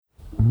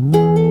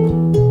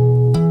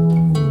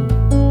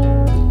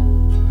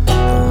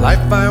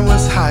life I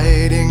was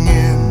hiding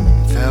in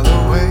fell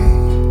away,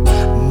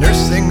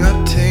 nursing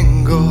a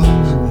tingle,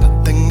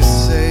 nothing to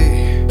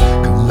say,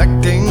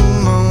 collecting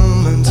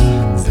moments,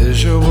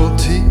 visual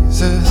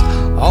teasers,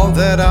 all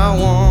that I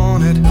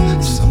wanted,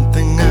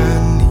 something I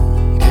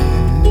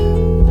needed.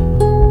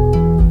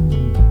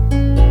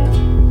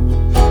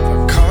 The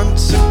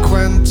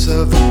consequence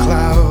of a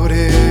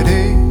clouded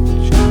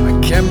age, a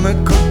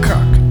chemical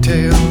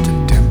cocktail to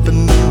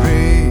dampen the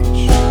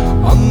rage.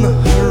 On the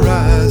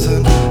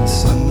horizon,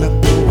 sun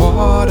at the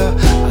water,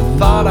 I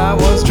thought I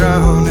was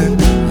drowning,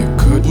 you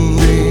couldn't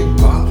be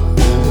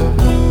bothered.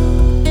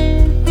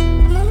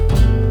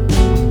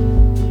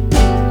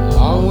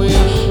 Are we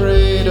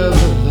afraid of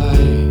the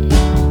light,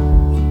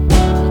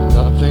 with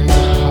nothing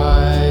to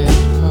hide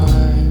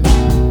behind?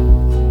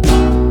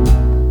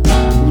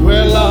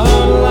 Well,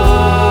 our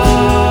life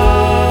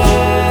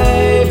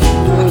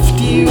left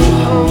you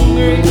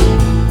hungry,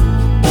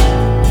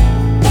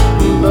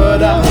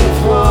 but I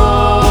followed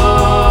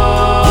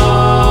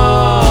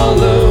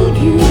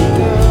you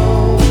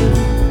down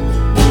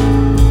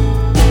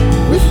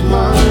with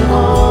my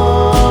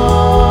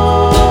arms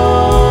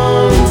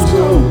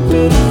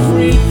open,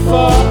 free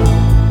fall.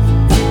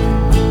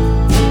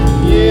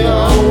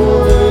 Yeah, I'm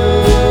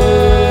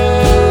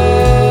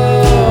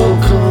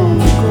welcome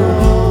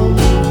ground.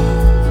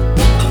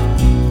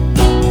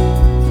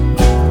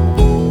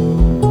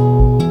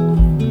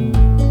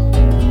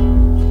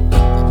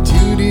 The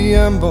duty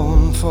I'm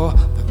born for,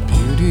 the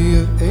beauty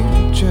of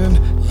aging,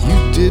 you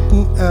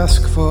didn't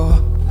ask for,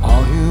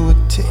 all you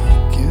were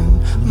taking.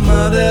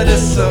 Mother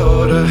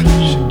disorder,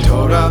 she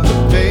tore out the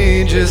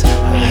pages, I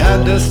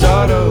had to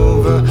start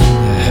over,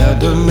 you had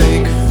to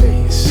make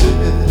faces.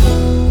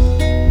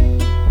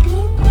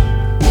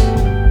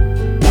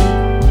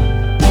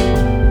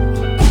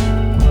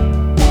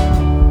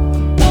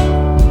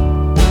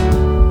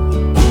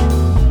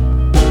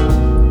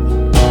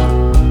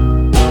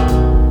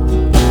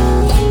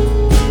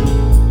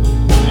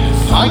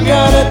 I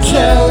gotta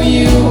tell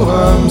you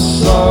I'm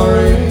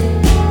sorry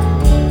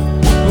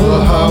for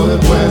how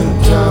it went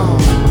down.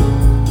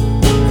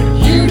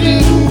 You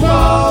didn't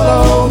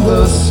follow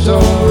the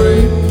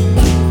story,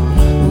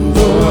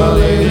 though I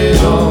laid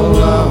it all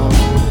out.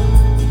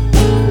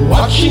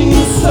 Watching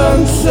the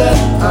sunset,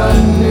 I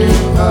knew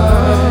I